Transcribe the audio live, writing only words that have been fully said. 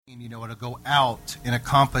You know, it'll go out and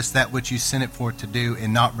accomplish that which you sent it for to do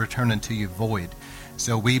and not return unto you void.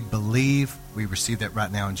 So we believe, we receive that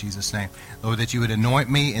right now in Jesus' name. Lord, that you would anoint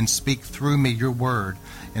me and speak through me your word,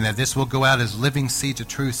 and that this will go out as living seeds of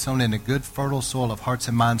truth sown in a good, fertile soil of hearts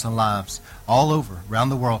and minds and lives all over, around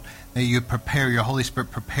the world. That you prepare, your Holy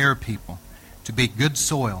Spirit prepare people to be good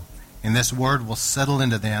soil, and this word will settle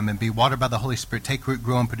into them and be watered by the Holy Spirit, take root,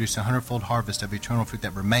 grow, and produce a 100-fold harvest of eternal fruit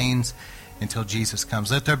that remains until Jesus comes.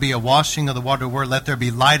 Let there be a washing of the water of the word. Let there be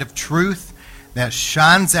light of truth that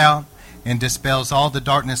shines out and dispels all the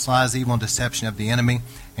darkness, lies, evil, and deception of the enemy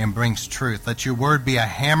and brings truth. Let your word be a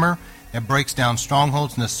hammer that breaks down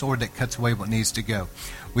strongholds and a sword that cuts away what needs to go.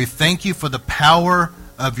 We thank you for the power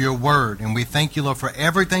of your word, and we thank you, Lord, for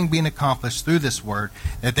everything being accomplished through this word,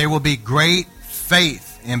 that there will be great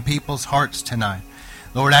faith in people's hearts tonight.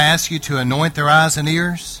 Lord, I ask you to anoint their eyes and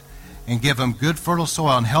ears and give them good fertile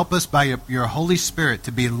soil, and help us by your Holy Spirit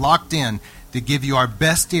to be locked in, to give you our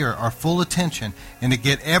best ear, our full attention, and to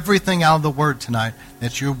get everything out of the word tonight,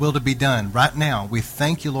 that your will to be done right now. We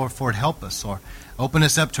thank you, Lord, for it. Help us, Lord. Open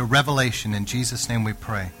us up to revelation. In Jesus' name we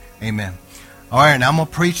pray. Amen. All right, now I'm going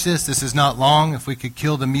to preach this. This is not long. If we could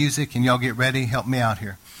kill the music and y'all get ready, help me out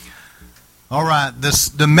here. All right,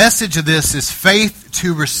 the message of this is faith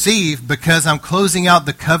to receive, because I'm closing out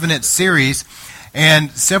the covenant series.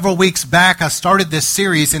 And several weeks back, I started this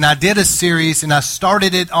series, and I did a series, and I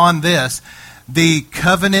started it on this, the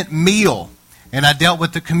covenant meal. And I dealt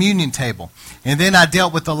with the communion table. And then I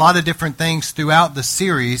dealt with a lot of different things throughout the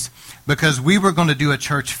series, because we were going to do a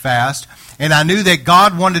church fast. And I knew that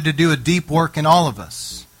God wanted to do a deep work in all of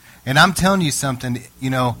us. And I'm telling you something, you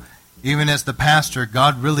know, even as the pastor,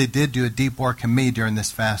 God really did do a deep work in me during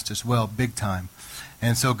this fast as well, big time.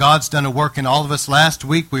 And so God's done a work in all of us. Last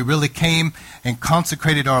week, we really came and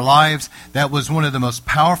consecrated our lives. That was one of the most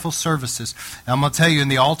powerful services. And I'm going to tell you, in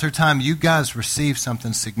the altar time, you guys received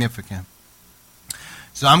something significant.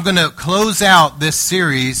 So I'm going to close out this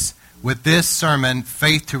series with this sermon,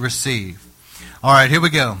 Faith to Receive. All right, here we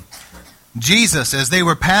go. Jesus, as they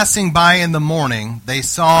were passing by in the morning, they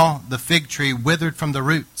saw the fig tree withered from the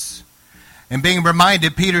roots. And being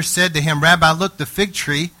reminded, Peter said to him, Rabbi, look, the fig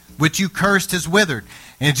tree which you cursed is withered.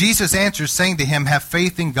 And Jesus answered, saying to him, have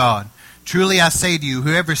faith in God. Truly I say to you,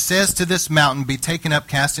 whoever says to this mountain, be taken up,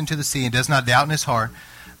 cast into the sea, and does not doubt in his heart,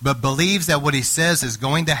 but believes that what he says is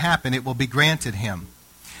going to happen, it will be granted him.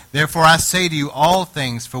 Therefore I say to you, all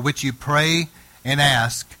things for which you pray and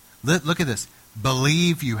ask, look at this,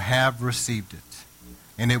 believe you have received it,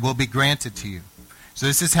 and it will be granted to you. So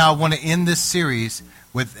this is how I want to end this series,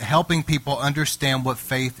 with helping people understand what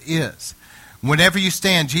faith is. Whenever you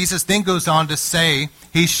stand, Jesus then goes on to say,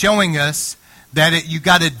 he's showing us that you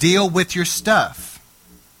got to deal with your stuff.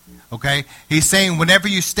 Okay? He's saying whenever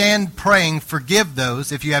you stand praying, forgive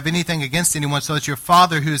those if you have anything against anyone, so that your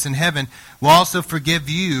Father who is in heaven will also forgive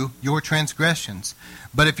you your transgressions.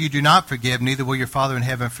 But if you do not forgive, neither will your Father in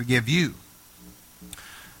heaven forgive you.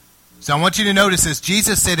 So I want you to notice this.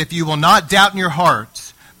 Jesus said, if you will not doubt in your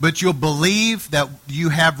hearts, but you'll believe that you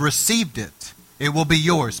have received it, it will be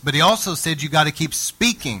yours. But he also said you got to keep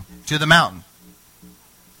speaking to the mountain.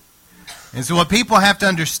 And so what people have to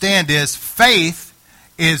understand is faith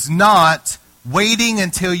is not waiting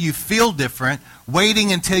until you feel different,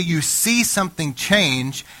 waiting until you see something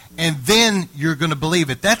change, and then you're going to believe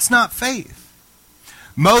it. That's not faith.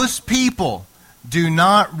 Most people do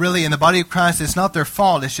not really, in the body of Christ, it's not their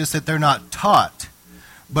fault. It's just that they're not taught.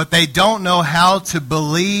 But they don't know how to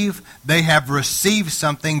believe they have received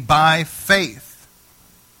something by faith.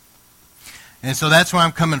 And so that's where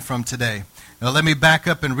I'm coming from today. Now let me back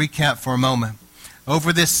up and recap for a moment.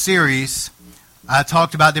 Over this series, I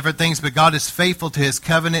talked about different things, but God is faithful to his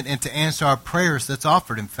covenant and to answer our prayers that's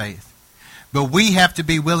offered in faith. But we have to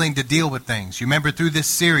be willing to deal with things. You remember through this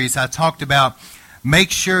series, I talked about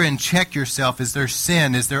make sure and check yourself. Is there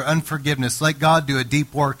sin? Is there unforgiveness? Let God do a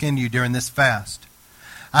deep work in you during this fast.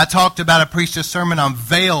 I preached a sermon on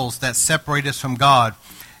veils that separate us from God,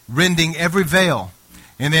 rending every veil.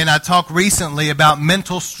 And then I talked recently about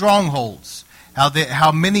mental strongholds,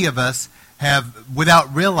 how many of us have,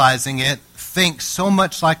 without realizing it, think so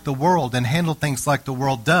much like the world and handle things like the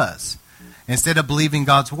world does, instead of believing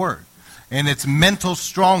God's word. And it's mental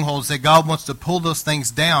strongholds that God wants to pull those things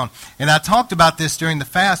down. And I talked about this during the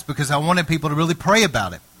fast because I wanted people to really pray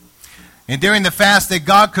about it. And during the fast, that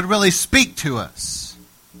God could really speak to us.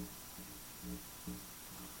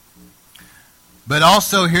 But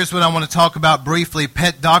also, here's what I want to talk about briefly,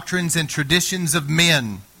 pet doctrines and traditions of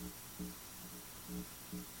men.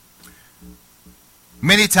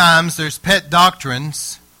 Many times there's pet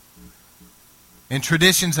doctrines and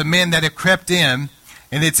traditions of men that have crept in,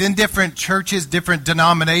 And it's in different churches, different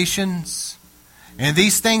denominations. And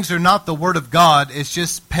these things are not the Word of God. It's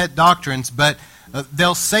just pet doctrines. But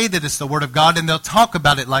they'll say that it's the Word of God, and they'll talk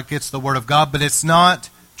about it like it's the Word of God, but it's not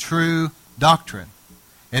true doctrine.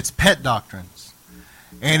 It's pet doctrines.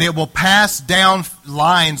 And it will pass down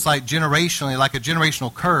lines like generationally, like a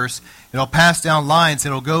generational curse. It'll pass down lines.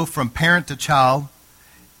 It'll go from parent to child.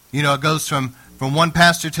 You know, it goes from one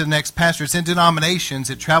pastor to the next pastor. It's in denominations.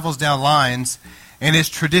 It travels down lines. And it's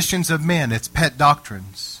traditions of men. It's pet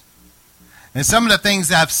doctrines. And some of the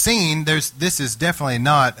things I've seen, this is definitely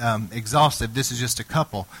not exhaustive. This is just a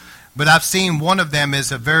couple. But I've seen one of them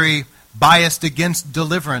is a very biased against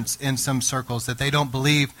deliverance in some circles, that they don't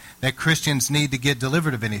believe that Christians need to get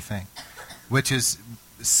delivered of anything, which is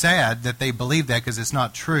sad that they believe that, because it's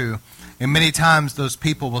not true. And many times those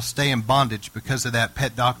people will stay in bondage because of that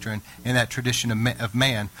pet doctrine and that tradition of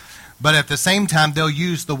man. But at the same time, they'll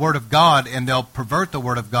use the Word of God and they'll pervert the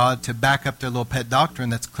Word of God to back up their little pet doctrine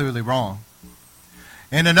that's clearly wrong.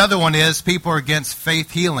 And another one is people are against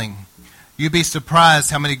faith healing. You'd be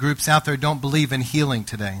surprised how many groups out there don't believe in healing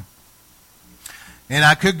today. And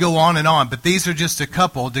I could go on, but these are just a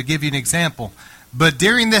couple to give you an example. But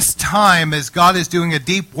during this time, as God is doing a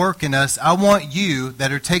deep work in us, I want you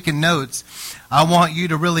that are taking notes, I want you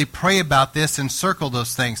to really pray about this and circle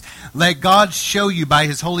those things. Let God show you by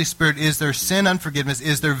His Holy Spirit, is there sin, unforgiveness?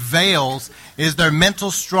 Is there veils? Is there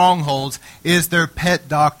mental strongholds? Is there pet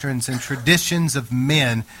doctrines and traditions of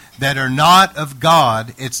men that are not of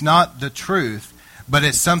God? It's not the truth, but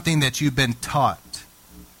it's something that you've been taught.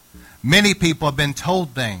 Many people have been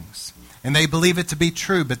told things, and they believe it to be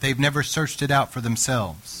true, but they've never searched it out for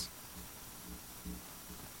themselves.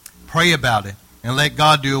 Pray about it, and let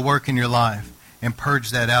God do a work in your life and purge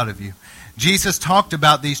that out of you. Jesus talked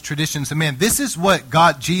about these traditions of men. This is what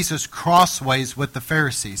got Jesus crossways with the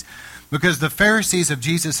Pharisees. Because the Pharisees of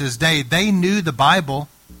Jesus' day, they knew the Bible,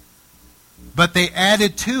 but they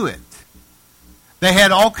added to it. They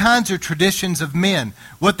had all kinds of traditions of men.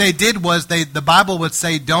 What they did was, the Bible would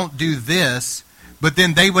say, don't do this, but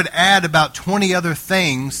then they would add about 20 other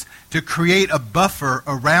things to create a buffer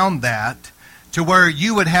around that, to where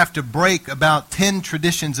you would have to break about 10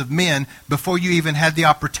 traditions of men before you even had the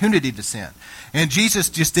opportunity to sin. And Jesus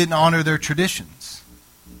just didn't honor their traditions.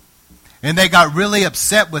 And they got really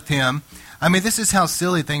upset with Him. I mean, this is how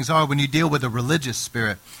silly things are when you deal with a religious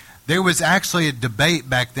spirit. There was actually a debate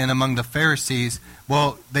back then among the Pharisees.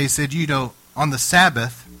 Well, they said, on the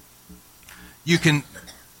Sabbath, you can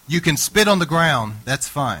spit on the ground. That's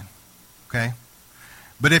fine. Okay?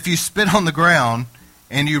 But if you spit on the ground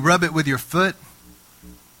and you rub it with your foot,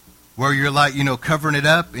 where you're like, covering it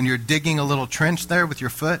up and you're digging a little trench there with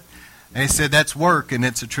your foot, and they said that's work and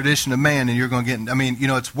it's a tradition of man, and you're going to get,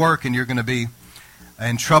 it's work and you're going to be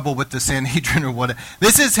in trouble with the Sanhedrin or whatever.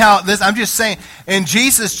 I'm just saying, and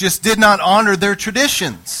Jesus just did not honor their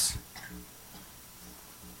traditions.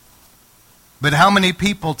 But how many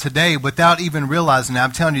people today, without even realizing it,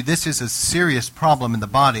 I'm telling you, this is a serious problem in the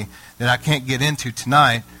body that I can't get into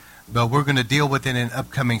tonight, but we're going to deal with it in an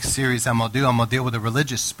upcoming series I'm going to deal with a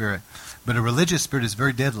religious spirit. But a religious spirit is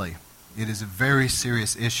very deadly. It is a very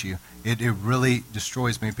serious issue. It really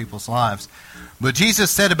destroys many people's lives. But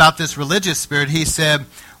Jesus said about this religious spirit, He said,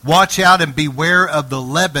 watch out and beware of the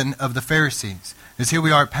leaven of the Pharisees. Because here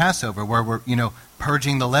we are at Passover, where we're,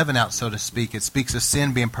 purging the leaven out, so to speak. It speaks of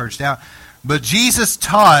sin being purged out. But Jesus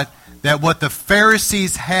taught that what the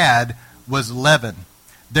Pharisees had was leaven.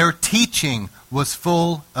 Their teaching was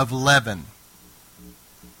full of leaven.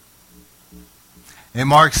 In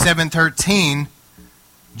Mark 7:13,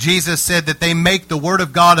 Jesus said that they make the word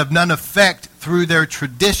of God of none effect through their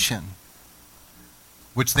tradition,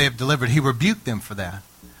 which they have delivered. He rebuked them for that.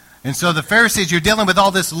 And so the Pharisees, you're dealing with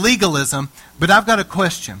all this legalism, but I've got a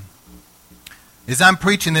question. As I'm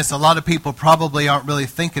preaching this, a lot of people probably aren't really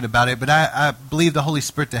thinking about it, but I believe the Holy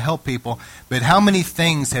Spirit to help people. But how many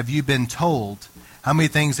things have you been told, how many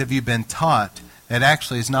things have you been taught that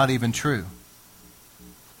actually is not even true?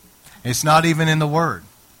 It's not even in the Word.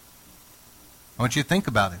 I want you to think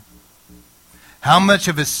about it. How much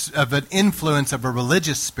of an influence of a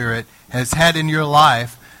religious spirit has had in your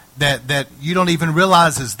life that you don't even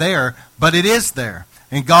realize is there, but it is there.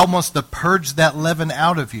 And God wants to purge that leaven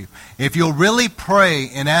out of you. If you'll really pray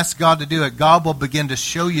and ask God to do it, God will begin to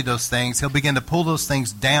show you those things. He'll begin to pull those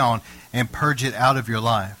things down and purge it out of your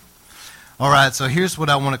life. All right, so here's what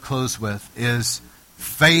I want to close with, is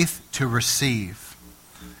faith to receive.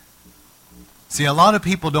 See, a lot of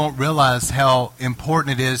people don't realize how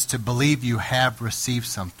important it is to believe you have received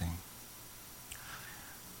something.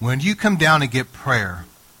 When you come down and get prayer,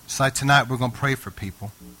 it's like tonight we're going to pray for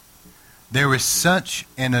people. there is such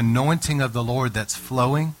an anointing of the Lord that's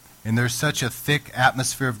flowing, and there's such a thick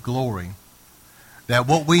atmosphere of glory, that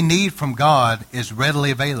what we need from God is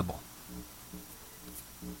readily available.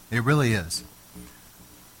 It really is.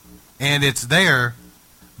 And it's there,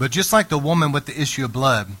 but just like the woman with the issue of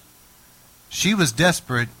blood, she was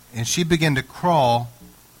desperate, and she began to crawl,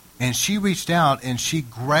 and she reached out, and she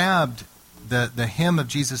grabbed the hem of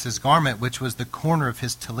Jesus' garment, which was the corner of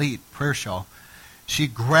his tallit, prayer shawl. She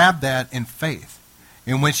grabbed that in faith.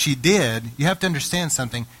 And when she did, you have to understand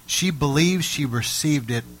something. She believed, she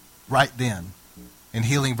received it right then, and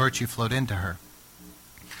healing virtue flowed into her.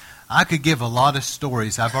 I could give a lot of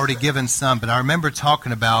stories. I've already given some, but I remember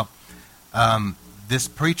talking about this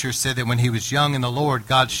preacher said that when he was young in the Lord,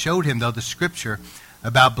 God showed him, though, the scripture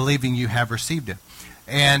about believing you have received it.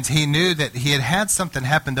 And he knew that he had something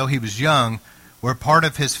happen, though he was young, where part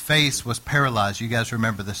of his face was paralyzed. You guys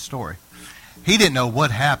remember this story. He didn't know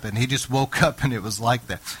what happened. He just woke up and it was like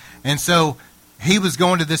that. And so he was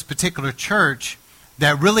going to this particular church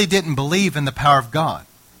that really didn't believe in the power of God.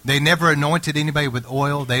 They never anointed anybody with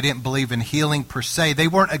oil. They didn't believe in healing per se. They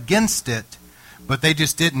weren't against it, but they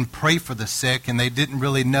just didn't pray for the sick, and they didn't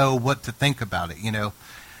really know what to think about it, you know.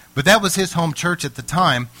 But that was his home church at the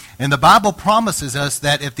time. And the Bible promises us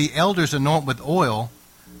that if the elders anoint with oil,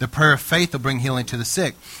 the prayer of faith will bring healing to the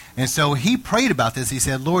sick. And so he prayed about this. He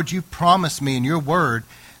said, Lord, you promised me in your word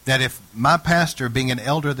that if my pastor, being an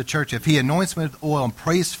elder of the church, if he anoints me with oil and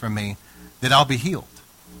prays for me, that I'll be healed.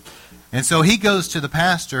 And so he goes to the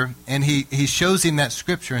pastor, and he shows him that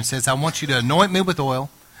scripture and says, I want you to anoint me with oil,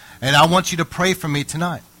 and I want you to pray for me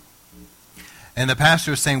tonight. And the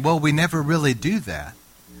pastor is saying, well, we never really do that.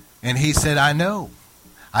 And he said, I know.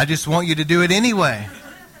 I just want you to do it anyway.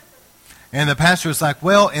 And the pastor was like,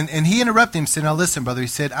 well, and he interrupted him and said, now listen, brother. He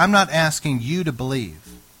said, I'm not asking you to believe.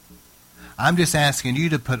 I'm just asking you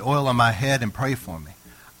to put oil on my head and pray for me.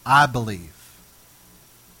 I believe.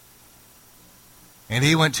 And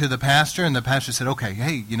he went to the pastor, and the pastor said, okay,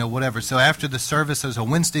 hey, you know, whatever. So after the service, it was a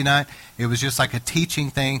Wednesday night. It was just like a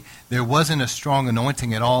teaching thing. There wasn't a strong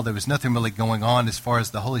anointing at all. There was nothing really going on as far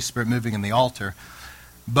as the Holy Spirit moving in the altar.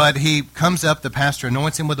 But he comes up, the pastor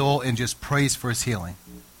anoints him with oil, and just prays for his healing.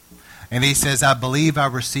 And he says, I believe I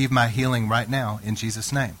receive my healing right now in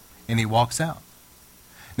Jesus' name. And he walks out.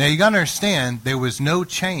 Now, you got to understand, there was no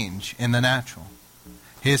change in the natural.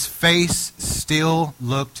 His face still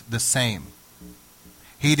looked the same.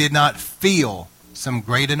 He did not feel some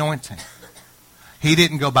great anointing. He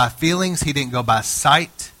didn't go by feelings. He didn't go by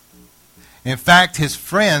sight. In fact, his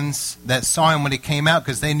friends that saw him when he came out,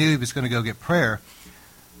 because they knew he was going to go get prayer,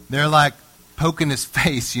 they're like poking his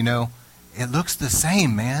face, you know. It looks the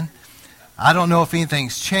same, man. I don't know if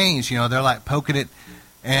anything's changed. You know, they're like poking it.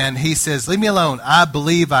 And he says, leave me alone. I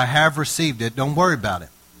believe I have received it. Don't worry about it.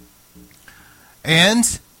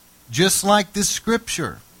 And just like this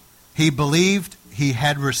scripture, he believed he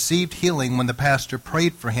had received healing when the pastor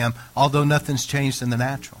prayed for him, although nothing's changed in the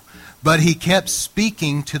natural. But he kept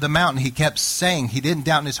speaking to the mountain. He kept saying, he didn't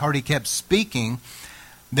doubt in his heart, he kept speaking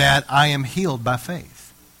that I am healed by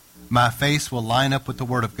faith. My face will line up with the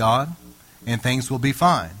Word of God, and things will be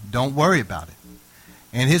fine. Don't worry about it.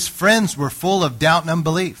 And his friends were full of doubt and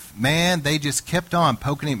unbelief. Man, they just kept on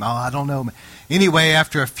poking him. Oh, I don't know. Anyway,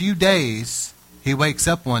 after a few days, he wakes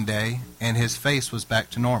up one day, and his face was back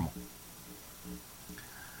to normal.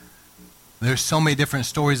 There's so many different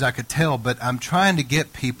stories I could tell, but I'm trying to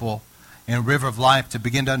get people in River of Life to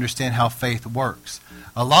begin to understand how faith works.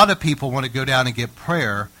 A lot of people want to go down and get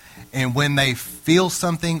prayer, and when they feel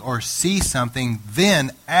something or see something,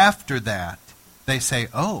 then after that, they say,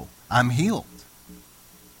 oh, I'm healed.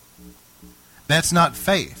 That's not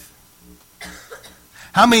faith.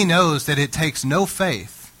 How many knows that it takes no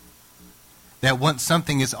faith that once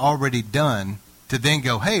something is already done to then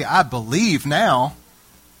go, hey, I believe now?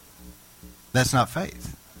 That's not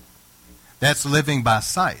faith. That's living by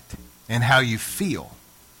sight and how you feel.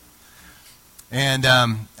 And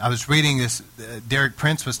I was reading this. Derek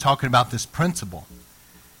Prince was talking about this principle.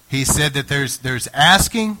 He said that there's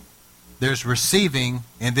asking, there's receiving,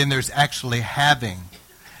 and then there's actually having.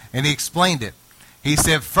 And he explained it. He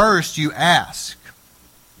said, first, you ask.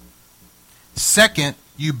 Second,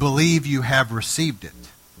 you believe you have received it.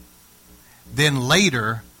 Then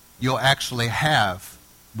later, you'll actually have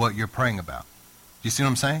what you're praying about. Do you see what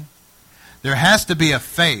I'm saying? There has to be a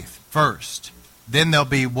faith first. Then there'll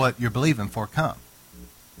be what you're believing for come.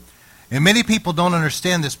 And many people don't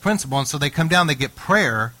understand this principle, and so they come down, they get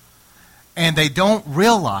prayer, and they don't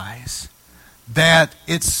realize that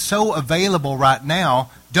it's so available right now.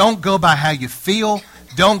 Don't go by how you feel.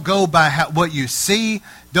 Don't go by what you see.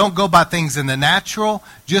 Don't go by things in the natural.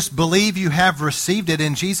 Just believe you have received it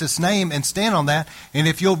in Jesus' name and stand on that. And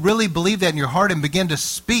if you'll really believe that in your heart and begin to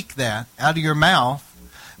speak that out of your mouth.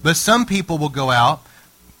 But some people will go out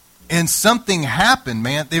and something happened,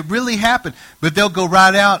 man. It really happened. But they'll go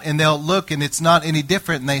right out and they'll look and it's not any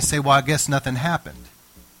different. And they say, well, I guess nothing happened.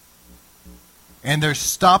 And they're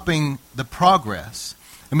stopping the progress.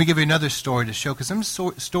 Let me give you another story to show, because some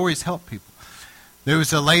stories help people. There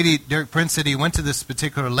was a lady, Derek Prince said he went to this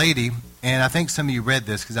particular lady, and I think some of you read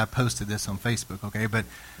this because I posted this on Facebook, okay? But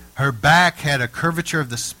her back had a curvature of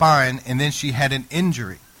the spine, and then she had an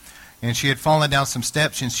injury. And she had fallen down some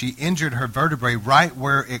steps, and she injured her vertebrae right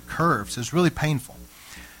where it curves. It's really painful.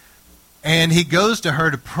 And he goes to her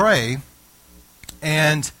to pray,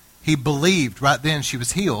 and he believed right then she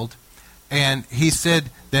was healed. And he said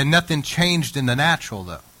that nothing changed in the natural,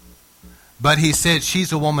 though. But he said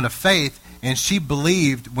she's a woman of faith, and she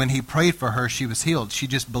believed when he prayed for her, she was healed. She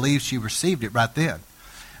just believed she received it right then.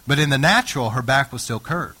 But in the natural, her back was still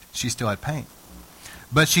curved. She still had pain.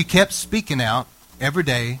 But she kept speaking out every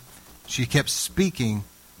day. She kept speaking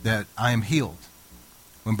that I am healed.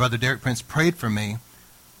 When Brother Derek Prince prayed for me,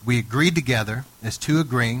 we agreed together as two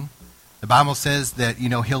agreeing. The Bible says that,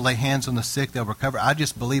 he'll lay hands on the sick, they'll recover. I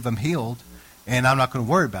just believe I'm healed, and I'm not going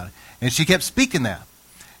to worry about it. And she kept speaking that.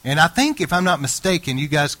 And I think, if I'm not mistaken, you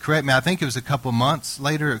guys correct me, I think it was a couple months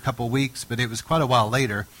later, a couple weeks, but it was quite a while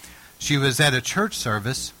later. She was at a church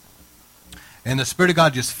service, and the Spirit of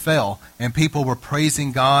God just fell, and people were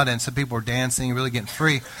praising God, and some people were dancing, really getting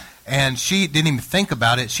free. And she didn't even think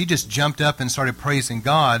about it. She just jumped up and started praising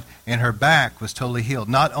God, and her back was totally healed.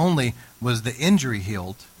 Not only was the injury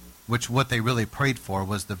healed, which what they really prayed for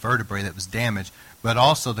was the vertebrae that was damaged, but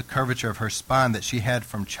also the curvature of her spine that she had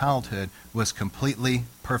from childhood was completely,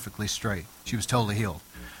 perfectly straight. She was totally healed.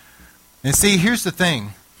 And see, here's the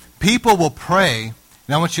thing. People will pray,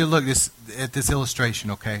 and I want you to look at this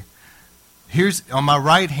illustration, okay? Here's, on my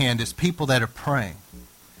right hand is people that are praying.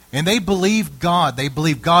 And they believe God. They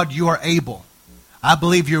believe, God, you are able. I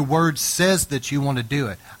believe your word says that you want to do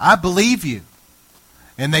it. I believe you.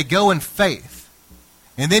 And they go in faith.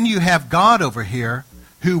 And then you have God over here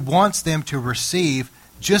who wants them to receive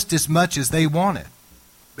just as much as they want it.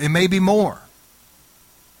 It may be more.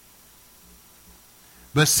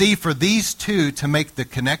 But see, for these two to make the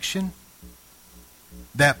connection,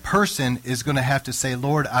 that person is going to have to say,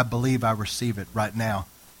 Lord, I believe I receive it right now.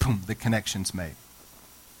 Boom, the connection's made.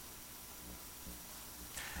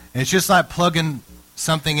 And it's just like plugging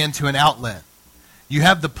something into an outlet. You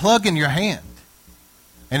have the plug in your hand.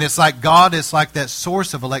 And it's like God is like that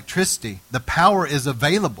source of electricity. The power is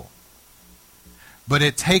available. But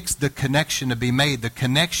it takes the connection to be made. The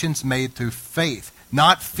connection's made through faith,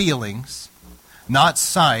 not feelings, not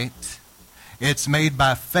sight. It's made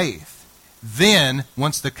by faith. Then,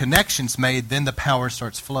 once the connection's made, then the power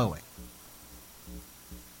starts flowing.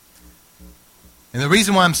 And the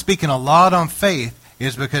reason why I'm speaking a lot on faith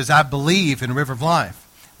is because I believe in River of Life.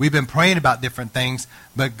 We've been praying about different things,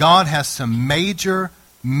 but God has some major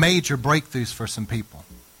breakthroughs for some people.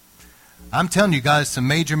 I'm telling you guys, some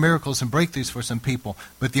major miracles and breakthroughs for some people.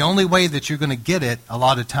 But the only way that you're going to get it a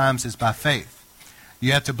lot of times is by faith.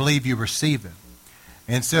 You have to believe you receive it.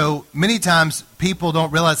 And so many times people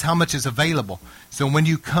don't realize how much is available. So when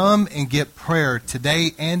you come and get prayer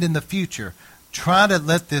today and in the future, try to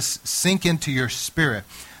let this sink into your spirit.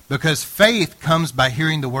 Because faith comes by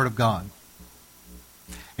hearing the Word of God.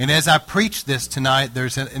 And as I preach this tonight,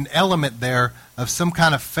 there's an element there of some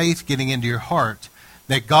kind of faith getting into your heart,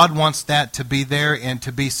 that God wants that to be there and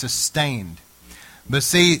to be sustained. But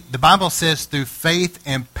see, the Bible says through faith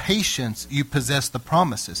and patience you possess the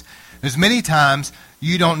promises. There's many times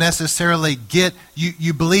you don't necessarily get,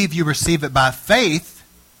 you believe you receive it by faith,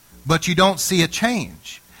 but you don't see a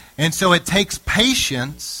change. And so it takes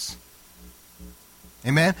patience.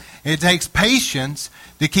 Amen? It takes patience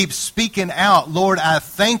to keep speaking out, Lord, I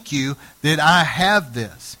thank you that I have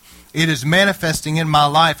this. It is manifesting in my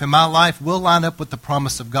life, and my life will line up with the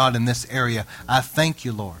promise of God in this area. I thank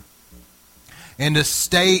you, Lord. And to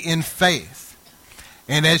stay in faith.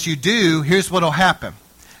 And as you do, here's what will happen.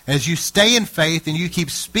 As you stay in faith and you keep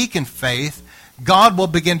speaking faith, God will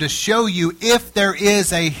begin to show you if there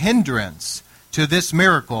is a hindrance to this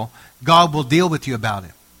miracle, God will deal with you about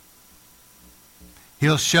it.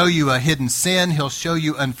 He'll show you a hidden sin. He'll show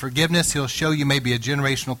you unforgiveness. He'll show you maybe a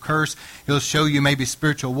generational curse. He'll show you maybe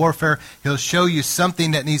spiritual warfare. He'll show you something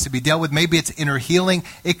that needs to be dealt with. Maybe it's inner healing.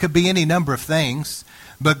 It could be any number of things.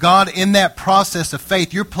 But God, in that process of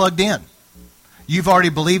faith, you're plugged in. You've already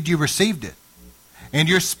believed you received it. And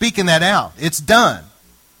you're speaking that out. It's done.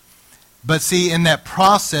 But see, in that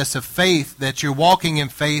process of faith, that you're walking in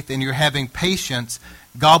faith and you're having patience,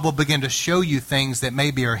 God will begin to show you things that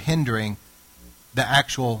maybe are hindering the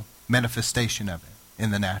actual manifestation of it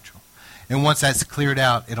in the natural. And once that's cleared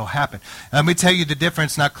out, it'll happen. Let me tell you the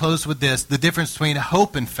difference, and I'll close with this, the difference between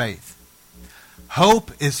hope and faith.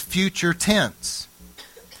 Hope is future tense.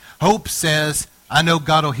 Hope says, I know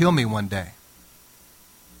God will heal me one day.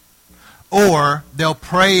 Or they'll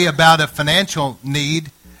pray about a financial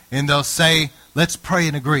need, and they'll say, let's pray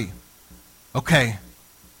and agree. Okay,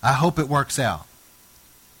 I hope it works out.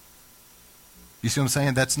 You see what I'm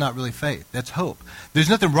saying? That's not really faith. That's hope. There's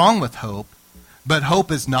nothing wrong with hope, but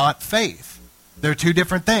hope is not faith. They're two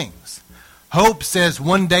different things. Hope says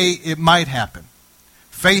one day it might happen.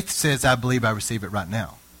 Faith says, I believe I receive it right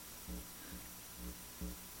now.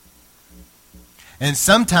 And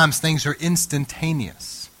sometimes things are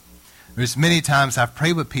instantaneous. There's many times I've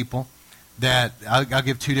prayed with people that, I'll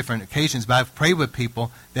give two different occasions, but I've prayed with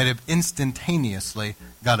people that have instantaneously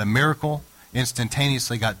got a miracle,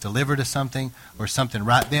 instantaneously got delivered of something or something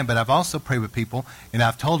right then. But I've also prayed with people and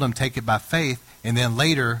I've told them take it by faith, and then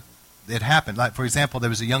later it happened. Like, for example, there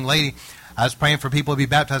was a young lady, I was praying for people to be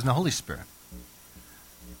baptized in the Holy Spirit.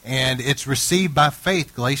 And it's received by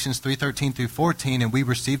faith, Galatians 3:13 through 14, and we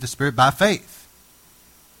receive the Spirit by faith.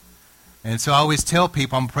 And so I always tell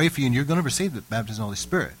people, I'm going to pray for you, and you're going to receive the baptism of the Holy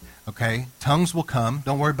Spirit. Okay? Tongues will come.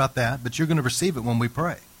 Don't worry about that. But you're going to receive it when we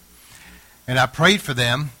pray. And I prayed for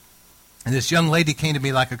them. And this young lady came to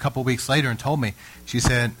me like a couple weeks later and told me, she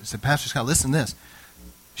said, Pastor Scott, listen to this.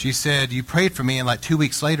 She said, you prayed for me, and like 2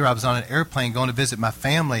 weeks later I was on an airplane going to visit my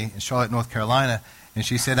family in Charlotte, North Carolina. And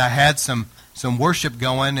she said, I had some worship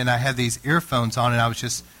going, and I had these earphones on,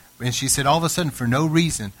 and and she said, all of a sudden, for no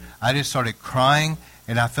reason, I just started crying,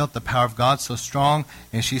 and I felt the power of God so strong,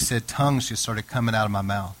 and she said, tongues just started coming out of my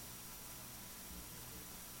mouth.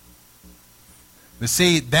 But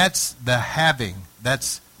see, that's the having.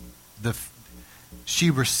 She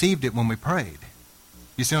received it when we prayed.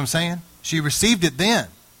 You see what I'm saying? She received it then.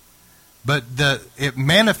 But it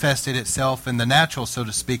manifested itself in the natural, so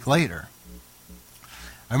to speak, later.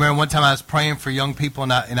 I remember one time I was praying for young people,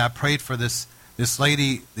 and I prayed for this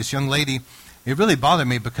young lady. It really bothered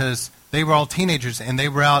me because they were all teenagers, and they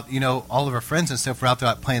were out, all of her friends and stuff were out there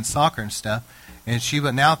like playing soccer and stuff. And she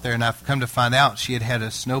went out there, and I've come to find out she had had a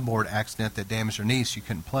snowboard accident that damaged her knees. She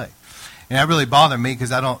couldn't play. And that really bothered me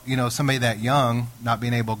because I don't, somebody that young not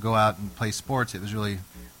being able to go out and play sports, it was really,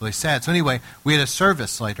 really sad. So anyway, we had a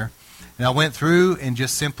service later, and I went through and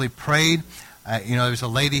just simply prayed. There was a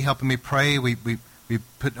lady helping me pray. We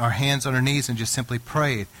put our hands on her knees and just simply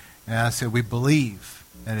prayed. And I said, we believe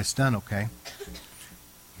that it's done, okay?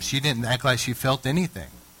 She didn't act like she felt anything.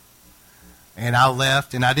 And I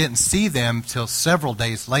left, and I didn't see them till several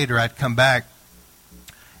days later. I'd come back,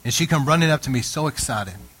 and she come running up to me so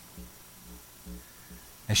excited.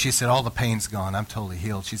 And she said, all the pain's gone. I'm totally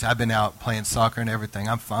healed. She said, I've been out playing soccer and everything.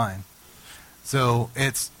 I'm fine. So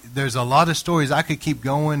there's a lot of stories. I could keep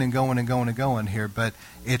going and going and going and going here, but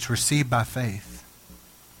it's received by faith.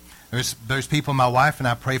 There's people, my wife and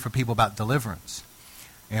I pray for people about deliverance.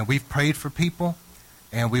 And we've prayed for people,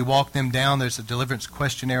 and we walk them down. There's a deliverance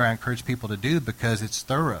questionnaire I encourage people to do because it's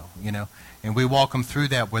thorough, And we walk them through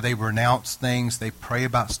that where they renounce things, they pray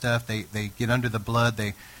about stuff, they get under the blood,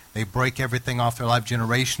 they break everything off their life,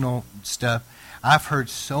 generational stuff. I've heard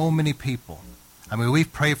so many people.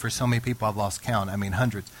 We've prayed for so many people I've lost count.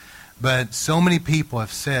 Hundreds. But so many people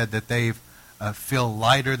have said that they feel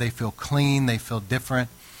lighter, they feel clean, they feel different.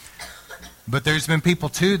 But there's been people,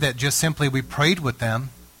 too, that just simply we prayed with them.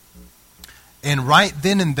 And right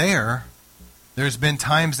then and there's been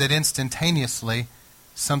times that instantaneously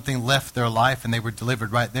something left their life and they were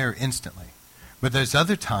delivered right there instantly. But there's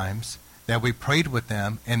other times that we prayed with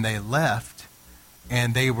them and they left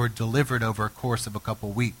and they were delivered over a course of a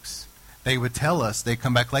couple weeks. They would tell us, they'd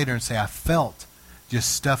come back later and say, I felt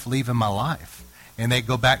just stuff leaving my life. And they'd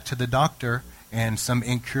go back to the doctor and some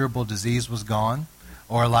incurable disease was gone.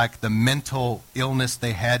 Or like the mental illness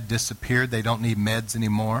they had disappeared. They don't need meds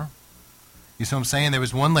anymore. You see what I'm saying? There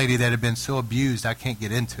was one lady that had been so abused, I can't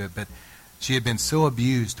get into it, but she had been so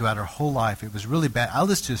abused throughout her whole life. It was really bad. I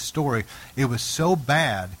listened to a story. It was so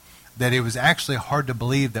bad that it was actually hard to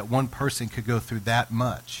believe that one person could go through that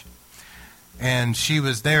much. And she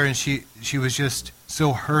was there, and she was just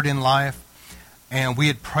so hurt in life. And we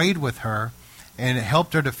had prayed with her, and it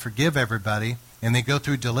helped her to forgive everybody, and they go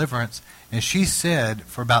through deliverance. And she said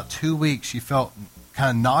for about 2 weeks she felt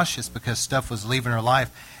kind of nauseous because stuff was leaving her life.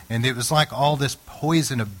 And it was like all this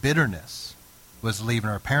poison of bitterness was leaving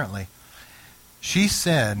her, apparently. She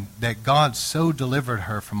said that God so delivered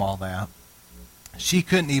her from all that. she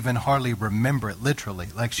couldn't even hardly remember it, literally.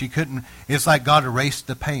 Like she couldn't, it's like God erased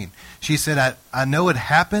the pain. She said, I know it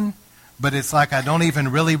happened, but it's like I don't even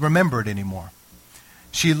really remember it anymore.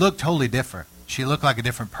 She looked totally different. She looked like a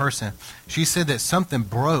different person. She said that something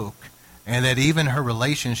broke and that even her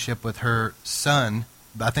relationship with her son,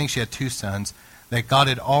 I think she had 2 sons, that God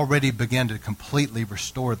had already begun to completely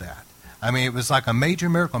restore that. I mean, it was like a major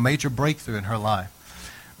miracle, a major breakthrough in her life.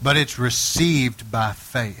 But it's received by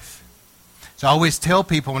faith. So I always tell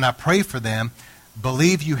people when I pray for them,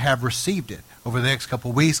 believe you have received it over the next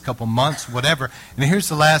couple of weeks, couple of months, whatever. And here's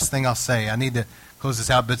the last thing I'll say. I need to close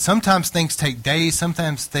this out. But sometimes things take days.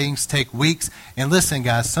 Sometimes things take weeks. And listen,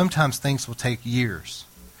 guys, sometimes things will take years.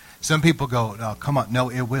 Some people go, oh, come on. No,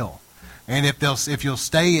 it will. And if you'll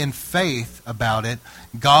stay in faith about it,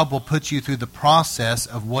 God will put you through the process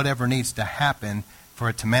of whatever needs to happen for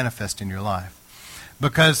it to manifest in your life.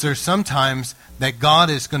 Because there's sometimes that God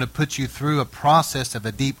is going to put you through a process of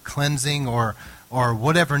a deep cleansing or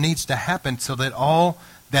whatever needs to happen so that all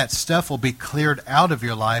that stuff will be cleared out of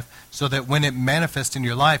your life so that when it manifests in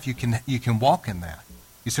your life, you can walk in that.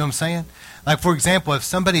 You see what I'm saying? Like, for example,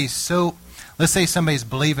 if let's say somebody's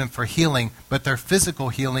believing for healing, but their physical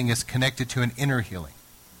healing is connected to an inner healing.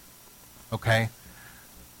 Okay?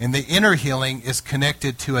 And the inner healing is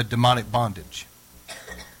connected to a demonic bondage.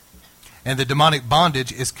 And the demonic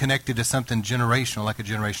bondage is connected to something generational, like a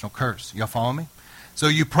generational curse. Y'all follow me? So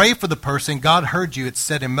you pray for the person, God heard you, it's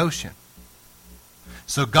set in motion.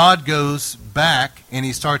 So God goes back and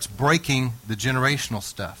he starts breaking the generational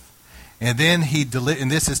stuff. And then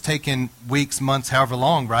and this has taken weeks, months, however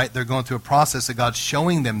long, right? They're going through a process of God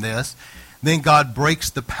showing them this. Then God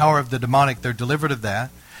breaks the power of the demonic. They're delivered of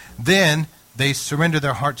that. Then they surrender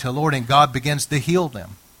their heart to the Lord and God begins to heal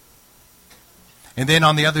them. And then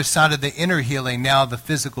on the other side of the inner healing, now the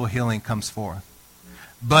physical healing comes forth.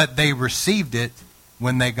 But they received it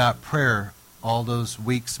when they got prayer all those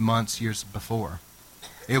weeks, months, years before.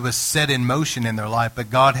 It was set in motion in their life, but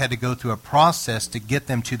God had to go through a process to get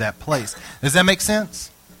them to that place. Does that make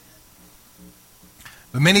sense?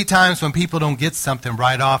 But many times when people don't get something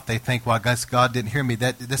right off, they think, well, I guess God didn't hear me.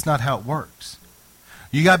 That's not how it works.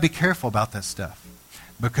 You got to be careful about that stuff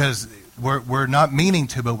because we're not meaning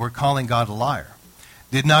to, but we're calling God a liar.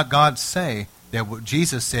 Did not God say that what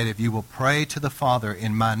Jesus said, if you will pray to the Father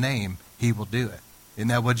in my name, he will do it? Isn't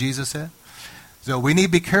that what Jesus said? So we need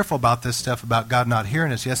to be careful about this stuff about God not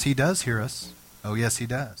hearing us. Yes, he does hear us. Oh, yes, he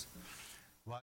does.